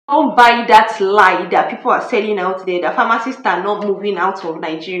Don't buy that lie that people are selling out there, that pharmacists are not moving out of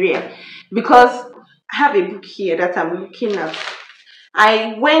Nigeria. Because I have a book here that I'm looking at.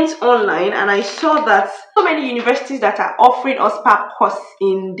 I went online and I saw that so many universities that are offering OSPAP courses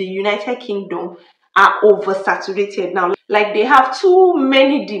in the United Kingdom are oversaturated now. Like, they have too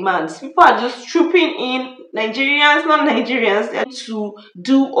many demands. People are just trooping in, Nigerians, non-Nigerians, to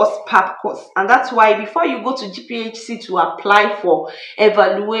do OSPAP course. And that's why before you go to GPHC to apply for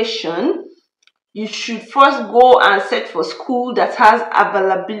evaluation, you should first go and search for school that has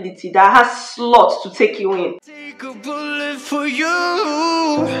availability, that has slots to take you in. Take a bullet for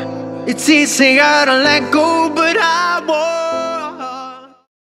you. It's easy, I don't let go, but I won't.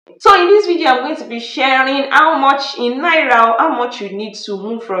 So in this video, I'm going to be sharing how much in Naira, how much you need to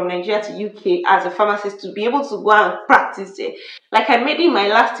move from Nigeria to UK as a pharmacist to be able to go and practice there. Like I made in my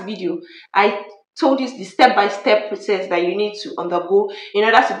last video, I told you the step-by-step process that you need to undergo in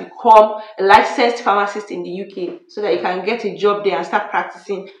order to become a licensed pharmacist in the UK, so that you can get a job there and start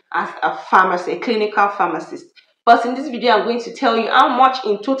practicing as a pharmacist, a clinical pharmacist. But in this video, I'm going to tell you how much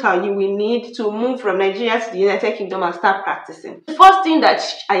in total you will need to move from Nigeria to the United Kingdom and start practicing. The first thing that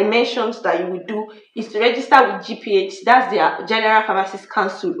I mentioned that you will do is to register with GPH. That's their General Pharmacist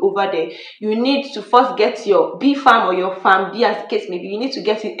Council over there. You need to first get your B Pharm or your Pharm D, as the case may be. You need to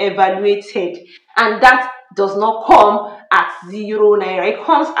get it evaluated. And that does not come at £0. It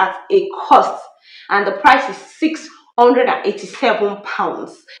comes at a cost. And the price is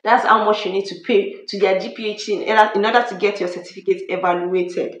 £687. That's how much you need to pay to their GPH in order to get your certificate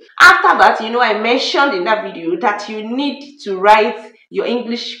evaluated. After that, I mentioned in that video that you need to write your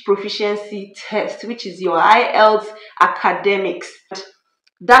English proficiency test, which is your IELTS academics.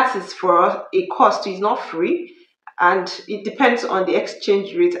 That is for a cost. It's not free, and it depends on the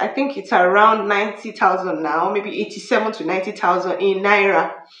exchange rate. I think it's around 90,000 now, maybe 87 to 90,000 in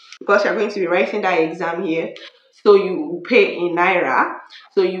Naira, because you're going to be writing that exam here. So you pay in Naira.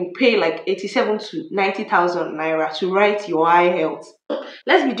 So you pay like 87 to 90,000 Naira to write your IELTS.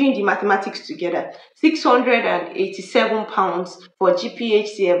 Let's be doing the mathematics together. £687 for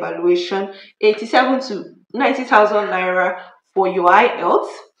GPHC evaluation, 87 to 90,000 Naira for your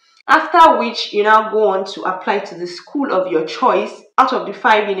IELTS. After which, you now go on to apply to the school of your choice out of the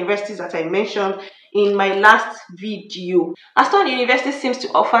 5 universities that I mentioned in my last video. Aston University seems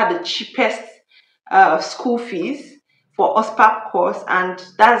to offer the cheapest school fees for OSPAP course, and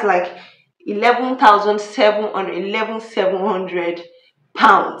that's like £11,700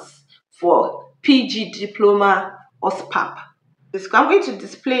 for PG diploma OSPAP. I'm going to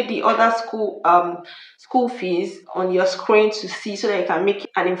display the other school fees on your screen to see, so that you can make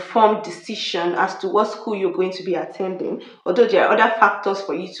an informed decision as to what school you're going to be attending, although there are other factors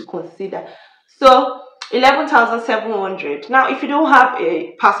for you to consider. So 11,700. Now, if you don't have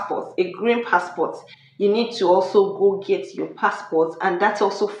a passport, a green passport, you need to also go get your passport, and that's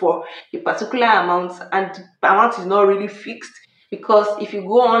also for a particular amount, and the amount is not really fixed, because if you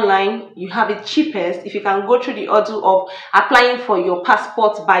go online, you have it cheapest. If you can go through the order of applying for your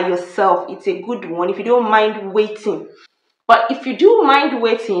passport by yourself, it's a good one if you don't mind waiting. But if you do mind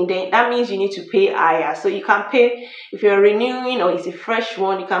waiting, then that means you need to pay higher. So you can pay, if you're renewing or it's a fresh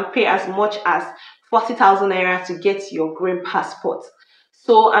one, you can pay as much as 40,000 Naira to get your green passport.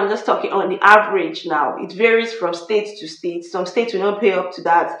 So I'm just talking on the average now. It varies from state to state. Some states will not pay up to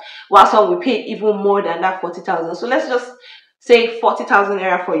that, while some will pay even more than that 40,000. So let's just say 40,000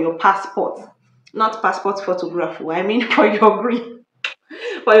 Naira for your passport, not passport photograph. I mean for your green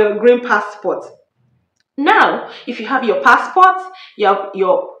passport. Now, if you have your passport, you have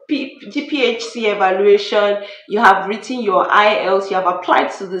your GPHC evaluation, you have written your IELTS, you have applied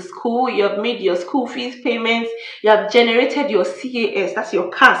to the school, you have made your school fees payments, you have generated your CAS, that's your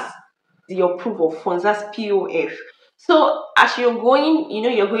CAS, your proof of funds, that's POF. So as you're going,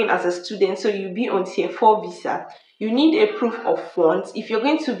 you're going as a student, so you'll be on tier 4 visa. You need a proof of funds. If you're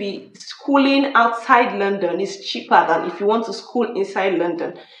going to be schooling outside London, it's cheaper than if you want to school inside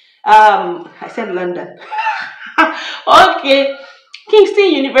London. I said London. Okay,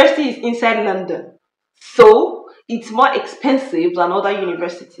 Kingston University is inside London, so it's more expensive than other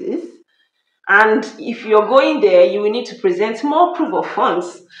universities. And if you're going there, you will need to present more proof of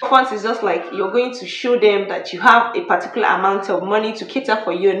funds. Funds is just like you're going to show them that you have a particular amount of money to cater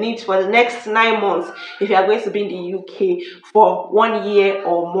for your needs for the next 9 months. If you are going to be in the UK for 1 year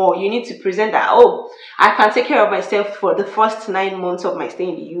or more, you need to present that, oh, I can take care of myself for the first 9 months of my stay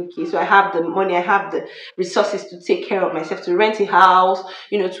in the UK. So I have the money, I have the resources to take care of myself, to rent a house,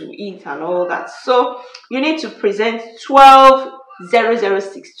 to eat and all that. So you need to present 12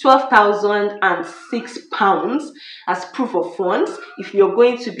 006, £12,006 as proof of funds if you're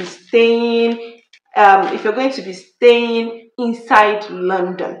going to be staying inside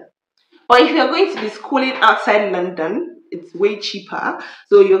London. But if you're going to be schooling outside London, it's way cheaper.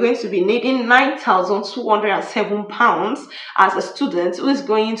 So you're going to be needing £9,207 as a student who is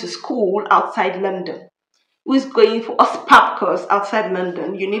going to school outside London, who is going for OSPAP course outside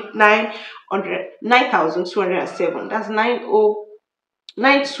London. You need 9,207. That's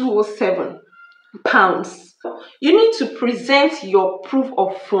 9,207 pounds. You need to present your proof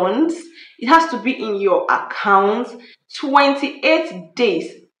of funds. It has to be in your account 28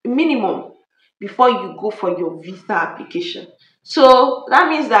 days minimum before you go for your visa application. So that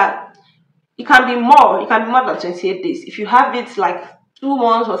means that it can be more than 28 days. If you have it like 2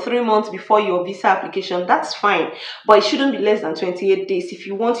 months or 3 months before your visa application, that's fine, but it shouldn't be less than 28 days if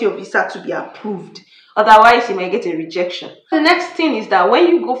you want your visa to be approved. Otherwise, you may get a rejection. The next thing is that when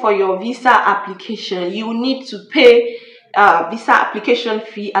you go for your visa application, you need to pay visa application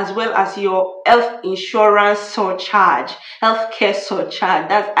fee as well as your health insurance surcharge, healthcare surcharge,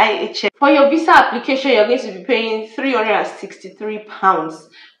 that's IHS. For your visa application, you're going to be paying £363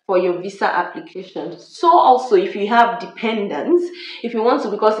 for your visa application. So also, if you have dependents, if you want to,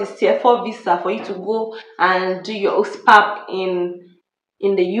 because it's tier 4 visa for you to go and do your OSPAP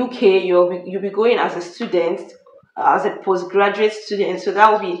in the UK, you'll be going as a student, as a postgraduate student, so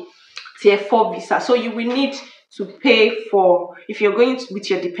that will be tier 4 visa. So you will need to pay for, if you're going with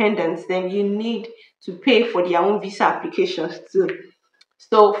your dependents, then you need to pay for their own visa applications too.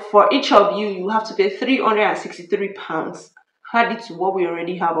 So for each of you, you have to pay £363. Add it to what we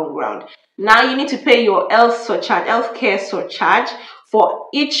already have on ground. Now you need to pay your healthcare surcharge for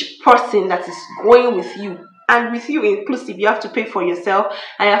each person that is going with you. And with you inclusive, you have to pay for yourself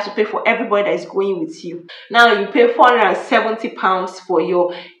and you have to pay for everybody that is going with you. Now you pay £470 for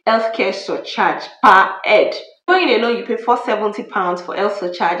your healthcare surcharge per head. Going alone, you pay £470 for health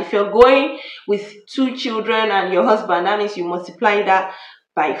surcharge. If you're going with 2 children and your husband, that means you multiply that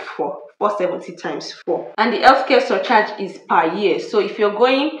by 4. 470 times 4. And the healthcare surcharge is per year. So if you're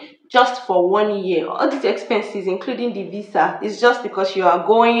going just for 1 year, all these expenses, including the visa, is just because you are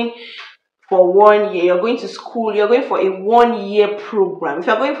going for 1 year. You're going to school. You're going for a 1-year program. If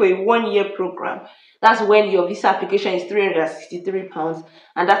you're going for a 1-year program, that's when your visa application is £363,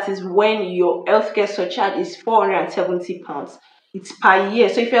 and that is when your healthcare surcharge is £470. It's per year.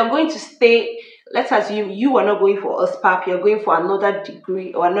 So if you're going to stay, let's assume you are not going for OSPAP, you're going for another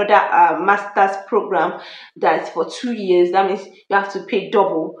degree or another master's program that's for 2 years, that means you have to pay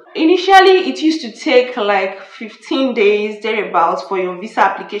double. Initially, it used to take like 15 days, thereabouts, for your visa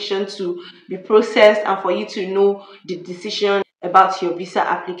application to be processed and for you to know the decision about your visa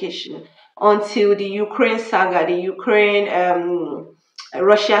application, until the Ukraine saga, the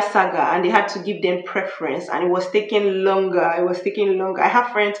Russia saga, and they had to give them preference, and it was taking longer. I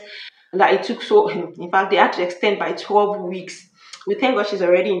have friends that it took so, in fact, they had to extend by 12 weeks. We thank God she's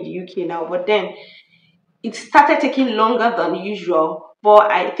already in the UK now, but then it started taking longer than usual.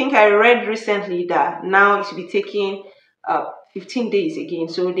 But I think I read recently that now it should be taking 15 days again.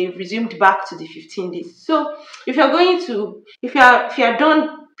 So they've resumed back to the 15 days. So if you're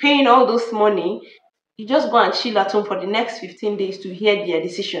done paying all those money, you just go and chill at home for the next 15 days to hear their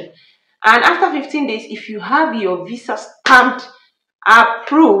decision. And after 15 days, if you have your visa stamped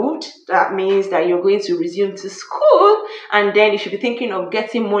approved, that means that you're going to resume to school, and then you should be thinking of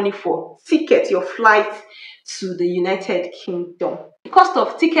getting money for ticket, your flight to the United Kingdom. The cost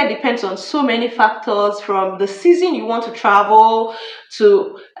of ticket depends on so many factors, from the season you want to travel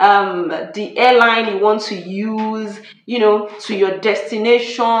to the airline you want to use, to your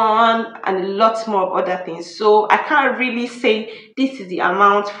destination, and a lot more other things. So I can't really say this is the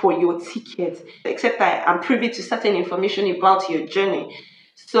amount for your ticket, except I am privy to certain information about your journey.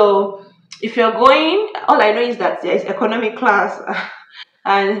 So if you're going, all I know is that there is economy class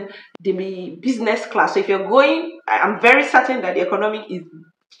and the business class. So if you're going, I'm very certain that the economy is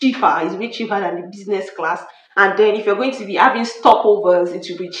way cheaper than the business class. And then if you're going to be having stopovers, it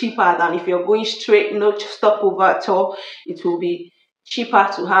will be cheaper than if you're going straight, no stopover at all. It will be cheaper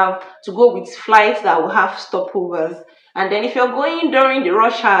to go with flights that will have stopovers. And then if you're going during the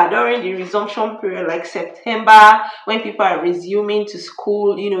rush hour, during the resumption period, like September, when people are resuming to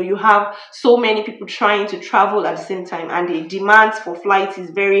school, you have so many people trying to travel at the same time, and the demands for flights is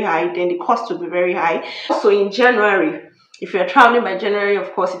very high, then the cost will be very high. So in January, if you're traveling by January,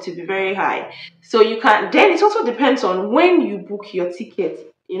 of course, it will be very high. So then it also depends on when you book your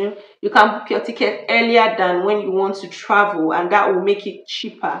ticket. You can book your ticket earlier than when you want to travel, and that will make it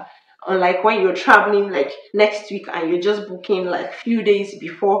cheaper. Unlike when you're traveling like next week and you're just booking like few days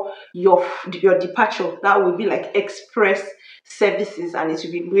before your departure, that will be like express services and it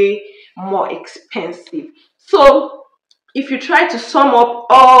will be way more expensive. So if you try to sum up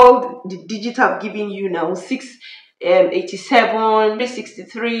all the digits I've given you now, 687,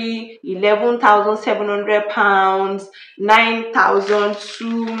 363, 11,700 pounds,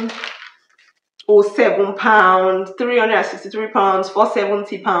 9,207 pounds, 363 pounds,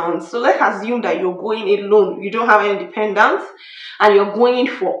 470 pounds. So let's assume that you're going alone, you don't have any dependents, and you're going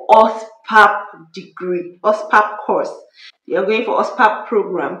for OSPAP degree, OSPAP course. You're going for OSPAP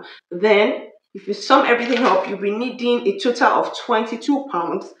program. Then if you sum everything up, you'll be needing a total of 22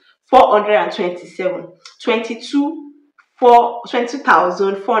 pounds 427,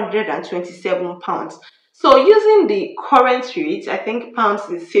 20,427 pounds. So using the current rate, I think pounds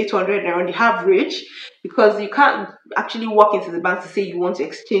is 800 on the average, because you can't actually walk into the bank to say you want to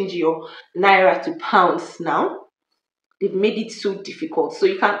exchange your naira to pounds now. They've made it so difficult. So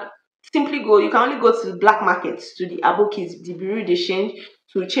you can only go to the black markets, to the abokis, the bureau de change,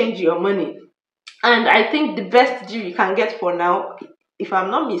 to change your money. And I think the best deal you can get for now, if I'm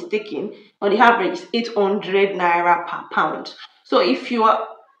not mistaken, on the average is 800 naira per pound. So if you're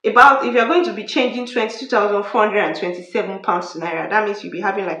going to be changing 22,427 pounds to naira, that means you'll be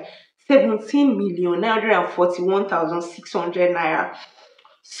having like 17,941,600 naira.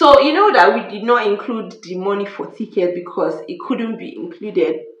 So you know that we did not include the money for ticket because it couldn't be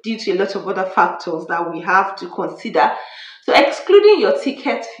included due to a lot of other factors that we have to consider. So excluding your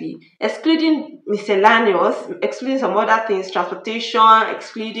ticket fee, excluding miscellaneous, excluding some other things, transportation,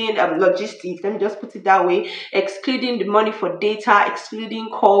 excluding logistics, let me just put it that way, excluding the money for data, excluding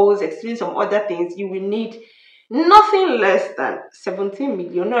calls, excluding some other things, you will need nothing less than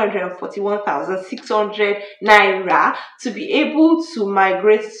 17,941,600 naira to be able to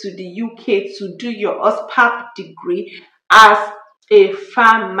migrate to the UK to do your OSPAP degree as a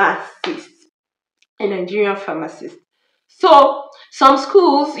pharmacist, a Nigerian pharmacist. So some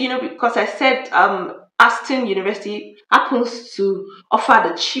schools, because I said Aston University happens to offer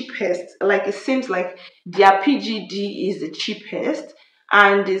the cheapest, like it seems like their PGD is the cheapest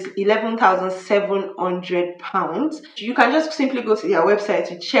and is 11,700 pounds. You can just simply go to their website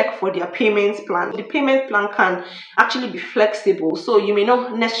to check for their payment plan. The payment plan can actually be flexible, so you may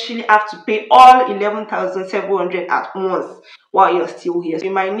not necessarily have to pay all 11,700 at once while you're still here. So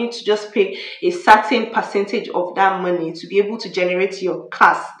you might need to just pay a certain percentage of that money to be able to generate your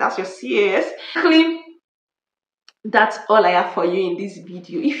CAS, that's your CAS. That's all I have for you in this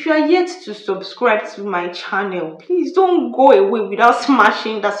video. If you are yet to subscribe to my channel, please don't go away without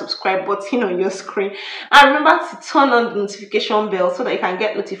smashing that subscribe button on your screen, and remember to turn on the notification bell so that you can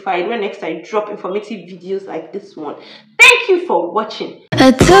get notified when next I drop informative videos like this one. Thank you for watching. I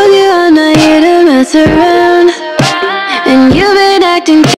told you I'm not here to mess around, and you've been acting